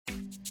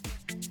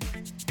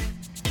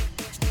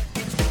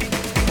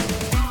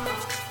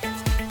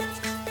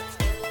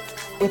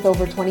With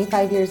over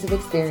 25 years of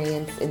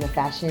experience in the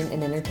fashion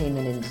and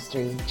entertainment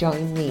industry,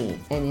 join me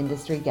and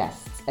industry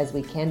guests as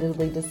we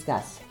candidly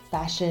discuss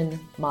fashion,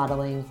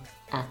 modeling,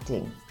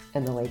 acting,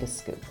 and the latest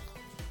scoop.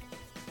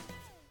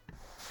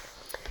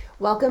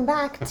 Welcome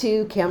back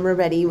to Camera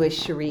Ready with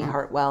Sheree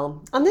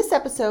Hartwell. On this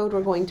episode,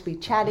 we're going to be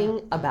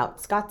chatting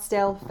about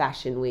Scottsdale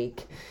Fashion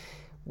Week,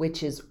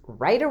 which is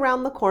right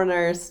around the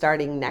corner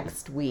starting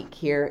next week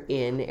here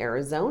in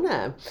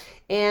Arizona.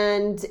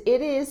 And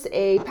it is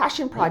a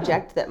passion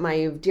project that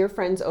my dear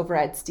friends over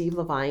at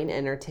Levine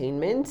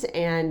Entertainment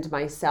and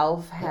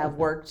myself have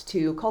worked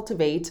to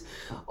cultivate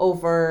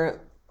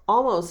over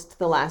almost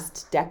the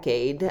last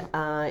decade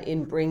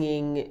in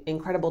bringing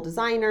incredible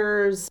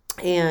designers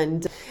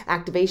and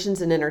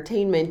activations and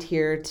entertainment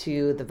here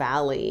to the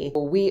Valley.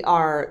 We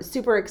are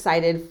super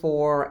excited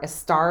for a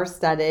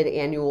star-studded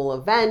annual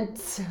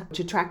event which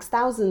attracts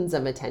thousands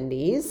of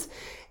attendees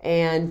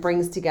and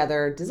brings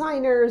together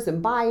designers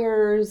and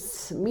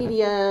buyers,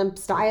 media,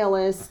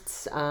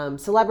 stylists,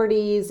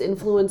 celebrities,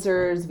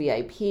 influencers,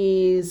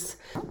 VIPs,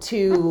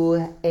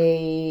 to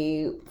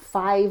a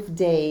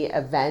 5-day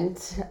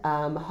event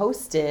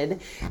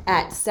hosted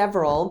at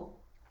several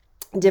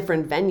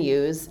different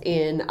venues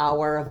in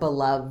our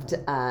beloved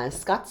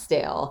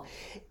Scottsdale.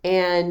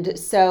 And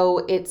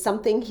so it's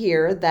something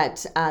here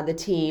that the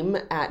team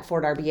at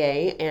Fort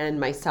RBA and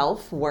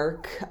myself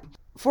work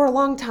for a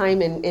long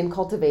time in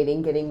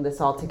cultivating, getting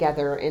this all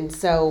together. And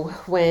so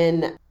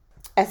when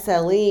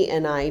SLE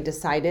and I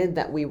decided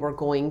that we were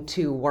going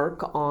to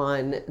work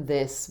on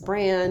this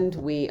brand,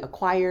 we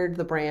acquired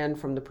the brand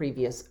from the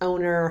previous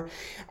owner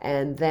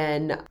and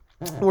then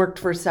worked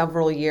for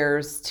several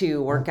years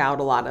to work out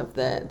a lot of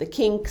the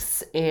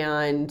kinks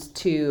and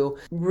to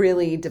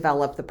really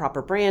develop the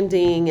proper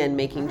branding and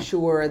making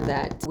sure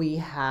that we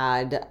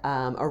had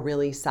a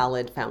really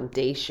solid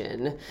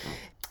foundation.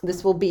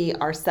 This will be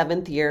our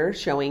 7th year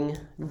showing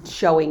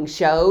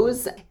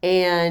shows,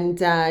 and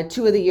 2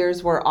 of the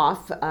years were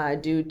off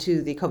due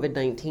to the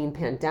COVID-19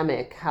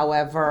 pandemic.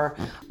 However,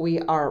 we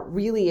are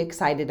really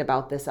excited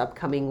about this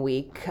upcoming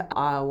week.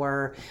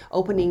 Our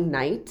opening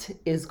night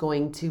is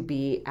going to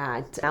be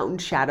at Mountain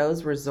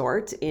Shadows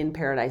Resort in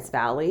Paradise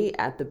Valley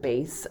at the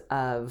base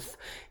of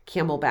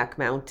Camelback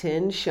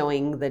Mountain,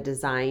 showing the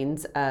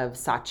designs of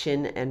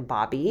Sachin and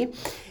Babi,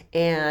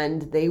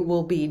 and they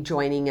will be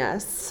joining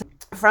us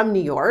from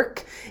New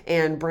York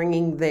and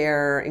bringing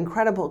their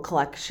incredible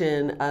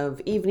collection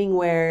of evening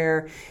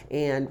wear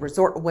and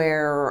resort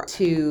wear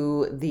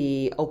to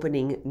the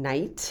opening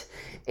night.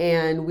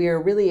 And we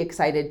are really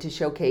excited to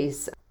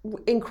showcase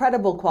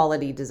incredible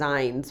quality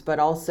designs, but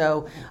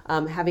also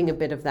having a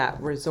bit of that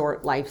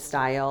resort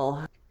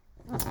lifestyle,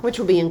 which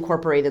will be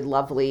incorporated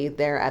lovely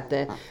there at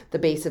the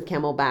base of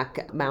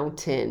Camelback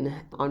Mountain.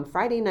 On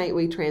Friday night,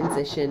 we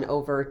transition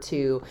over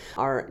to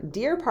our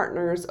dear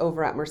partners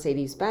over at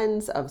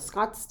Mercedes-Benz of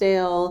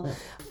Scottsdale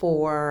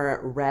for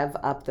Rev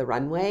Up the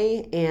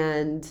Runway.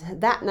 And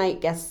that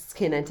night, guests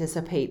can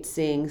anticipate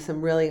seeing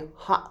some really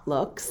hot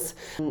looks,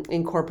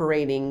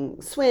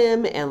 incorporating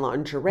swim and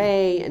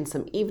lingerie and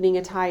some evening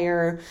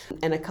attire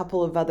and a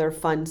couple of other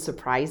fun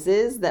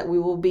surprises that we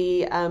will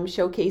be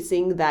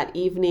showcasing that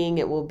evening.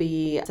 It will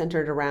be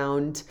centered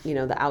around,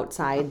 the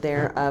outside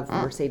there of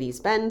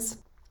Mercedes-Benz.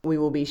 We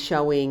will be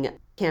showing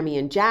Cami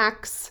and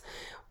Jax,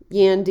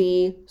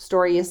 Yandy,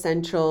 Story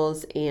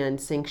Essentials,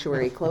 and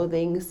Sanctuary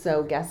Clothing,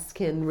 so guests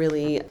can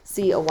really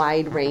see a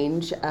wide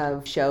range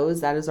of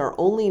shows. That is our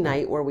only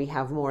night where we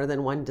have more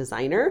than one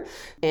designer,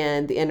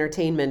 and the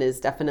entertainment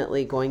is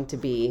definitely going to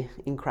be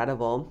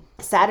incredible.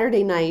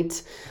 Saturday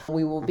night,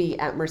 we will be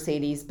at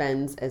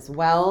Mercedes-Benz as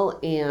well,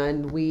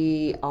 and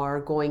we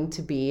are going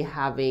to be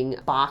having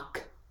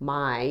Bach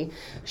Mai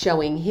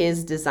showing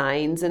his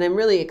designs, and I'm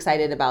really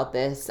excited about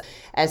this.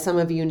 As some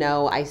of you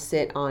know, I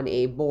sit on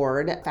a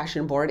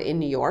fashion board in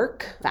New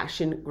York,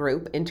 Fashion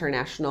Group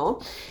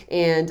International,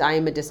 and I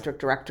am a district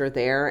director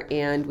there,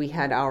 and we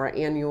had our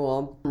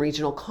annual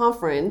regional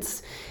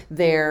conference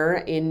there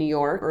in New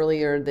York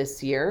earlier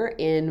this year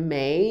in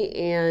May,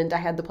 and I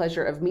had the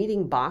pleasure of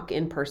meeting Bach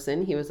in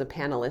person. He was a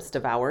panelist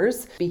of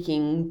ours,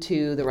 speaking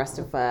to the rest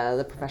of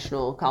the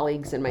professional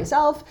colleagues and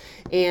myself,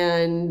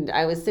 and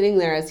I was sitting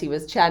there as he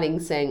was chatting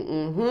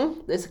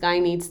saying, this guy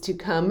needs to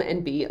come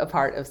and be a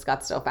part of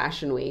Scottsdale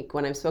Fashion Week.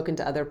 When I've spoken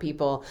to other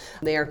people,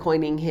 they are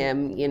coining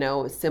him,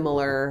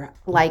 similar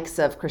likes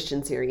of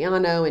Christian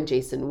Siriano and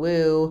Jason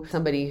Wu,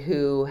 somebody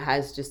who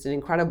has just an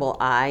incredible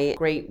eye,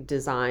 great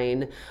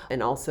design,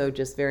 and also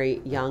just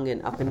very young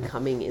and up and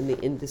coming in the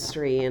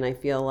industry. And I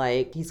feel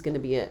like he's going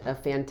to be a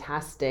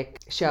fantastic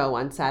show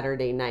on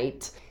Saturday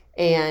night.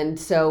 And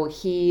so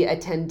he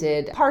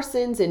attended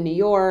Parsons in New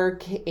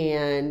York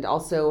and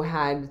also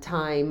had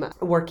time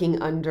working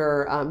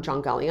under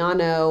John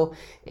Galliano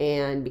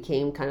and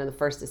became kind of the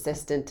first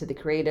assistant to the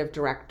creative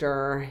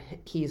director.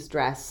 He's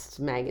dressed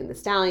Megan Thee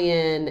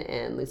Stallion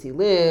and Lucy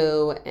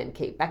Liu and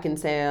Kate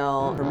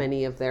Beckinsale for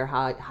many of their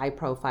high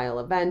profile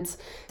events.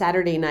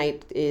 Saturday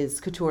night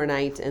is couture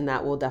night, and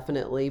that will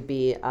definitely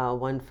be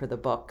one for the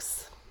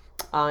books.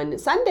 On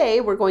Sunday,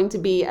 we're going to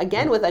be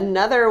again with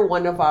another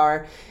one of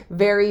our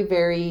very,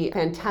 very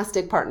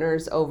fantastic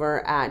partners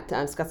over at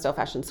Scottsdale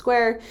Fashion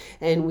Square.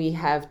 And we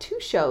have 2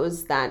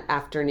 shows that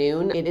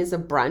afternoon. It is a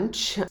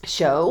brunch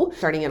show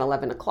starting at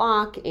 11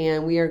 o'clock.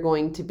 And we are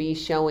going to be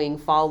showing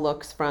fall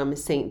looks from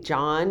St.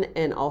 John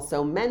and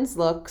also men's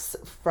looks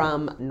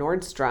from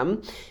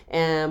Nordstrom,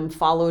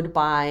 followed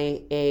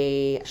by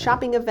a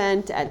shopping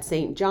event at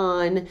St.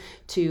 John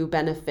to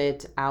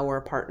benefit our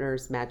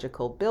partners,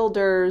 Magical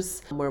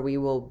Builders, where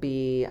we will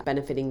be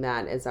benefiting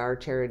that as our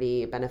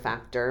charity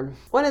benefactor.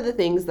 One of the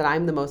things that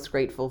I'm the most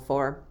grateful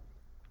for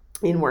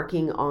in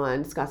working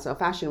on Scottsdale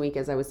Fashion Week,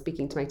 as I was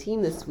speaking to my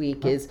team this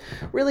week, is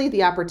really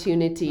the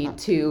opportunity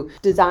to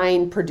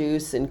design,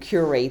 produce, and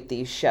curate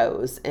these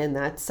shows. And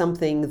that's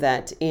something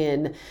that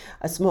in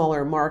a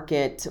smaller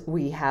market,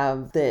 we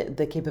have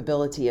the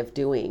capability of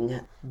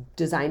doing.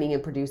 Designing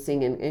and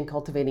producing and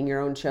cultivating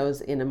your own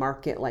shows in a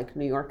market like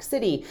New York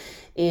City,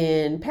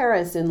 in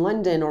Paris, in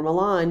London, or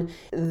Milan,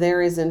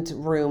 there isn't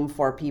room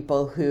for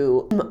people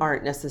who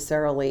aren't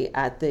necessarily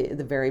at the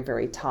very,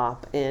 very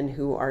top and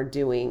who are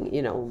doing,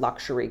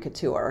 luxury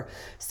couture.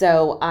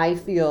 So I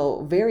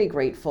feel very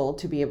grateful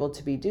to be able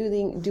to be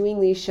doing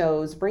these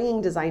shows,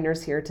 bringing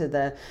designers here to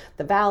the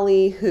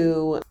Valley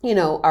who,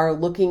 are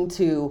looking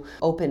to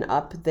open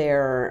up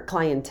their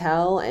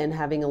clientele and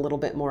having a little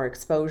bit more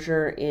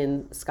exposure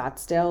in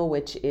Scottsdale,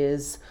 which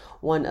is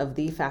one of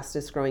the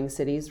fastest growing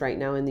cities right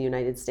now in the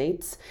United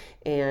States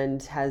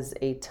and has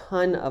a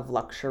ton of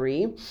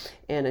luxury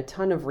and a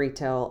ton of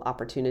retail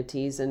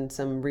opportunities and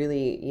some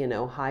really,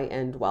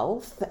 high-end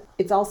wealth.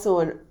 It's also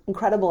an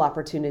incredible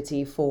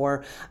opportunity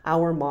for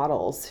our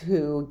models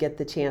who get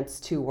the chance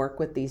to work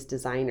with these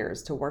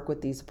designers, to work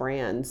with these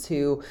brands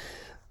who,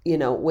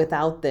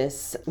 without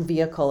this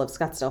vehicle of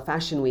Scottsdale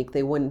Fashion Week,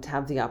 they wouldn't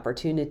have the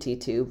opportunity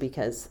to,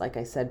 because like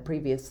I said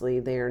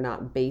previously, they are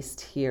not based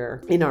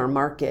here in our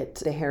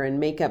market. The hair and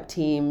makeup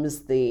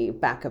teams, the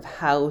back of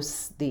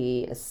house,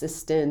 the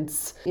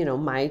assistants,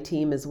 my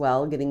team as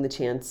well, getting the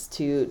chance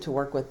to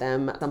work with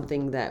them,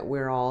 something that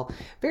we're all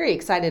very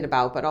excited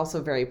about, but also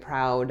very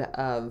proud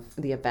of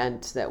the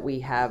event that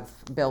we have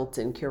built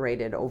and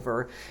curated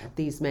over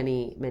these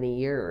many, many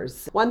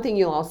years. One thing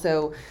you'll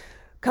also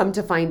come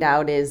to find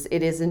out is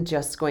it isn't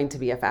just going to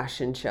be a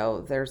fashion show.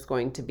 There's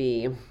going to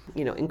be,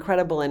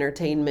 incredible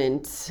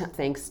entertainment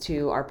thanks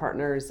to our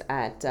partners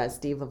at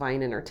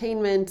Levine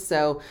Entertainment.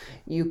 So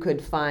you could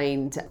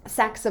find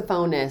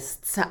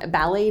saxophonists,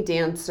 ballet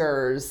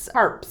dancers,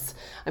 harps,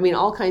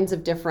 all kinds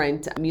of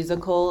different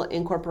musical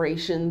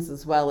incorporations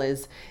as well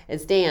as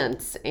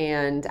dance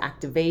and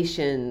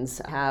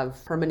activations.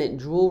 Have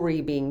permanent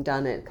jewelry being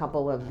done at a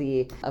couple of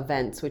the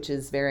events, which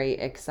is very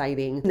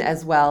exciting,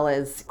 as well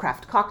as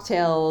craft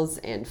cocktails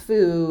and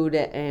food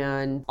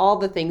and all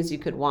the things you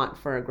could want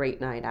for a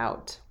great night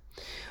out.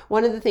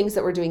 One of the things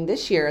that we're doing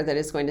this year that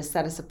is going to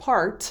set us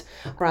apart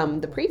from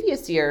the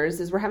previous years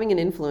is we're having an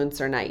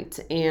influencer night,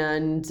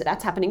 and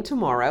that's happening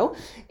tomorrow.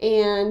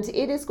 And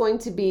it is going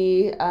to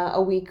be a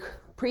week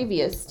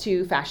previous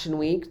to Fashion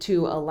Week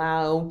to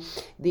allow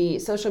the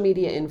social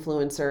media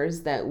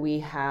influencers that we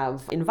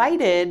have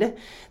invited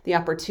the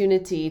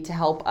opportunity to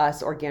help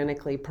us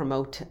organically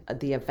promote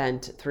the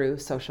event through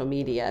social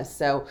media.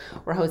 So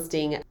we're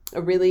hosting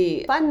a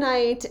really fun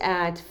night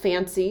at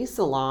Fancy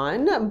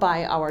Salon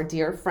by our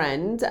dear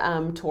friend,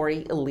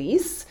 Tori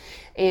Elise.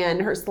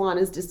 And her salon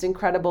is just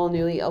incredible,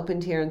 newly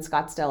opened here in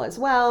Scottsdale as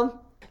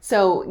well.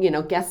 So,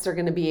 guests are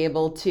going to be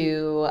able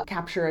to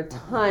capture a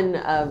ton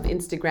of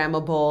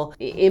Instagrammable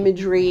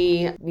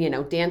imagery,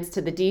 dance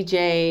to the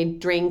DJ,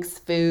 drinks,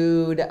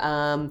 food,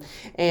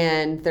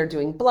 and they're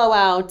doing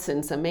blowouts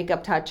and some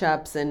makeup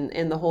touch-ups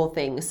and the whole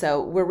thing.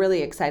 So we're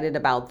really excited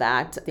about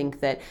that. I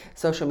think that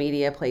social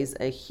media plays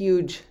a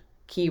huge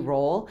key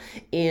role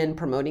in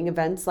promoting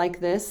events like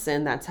this,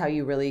 and that's how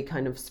you really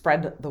kind of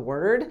spread the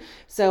word.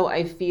 So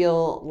I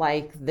feel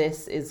like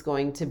this is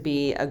going to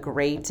be a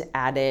great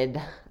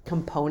added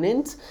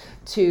component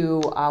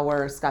to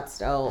our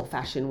Scottsdale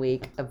Fashion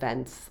Week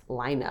events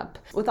lineup.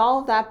 With all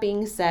of that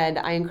being said,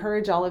 I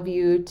encourage all of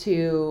you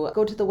to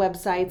go to the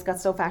website,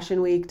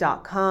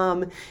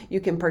 scottsdalefashionweek.com. You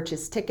can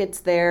purchase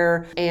tickets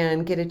there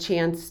and get a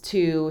chance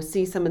to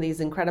see some of these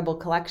incredible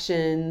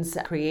collections,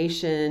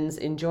 creations,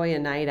 enjoy a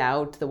night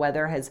out. The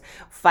weather has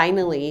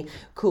finally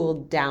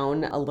cooled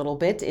down a little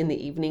bit in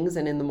the evenings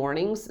and in the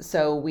mornings,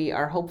 so we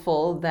are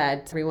hopeful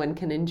that everyone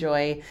can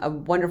enjoy a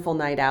wonderful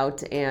night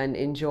out and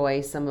enjoy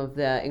some of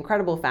the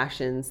incredible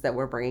fashions that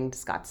we're bringing to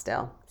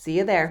Scottsdale. See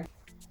you there.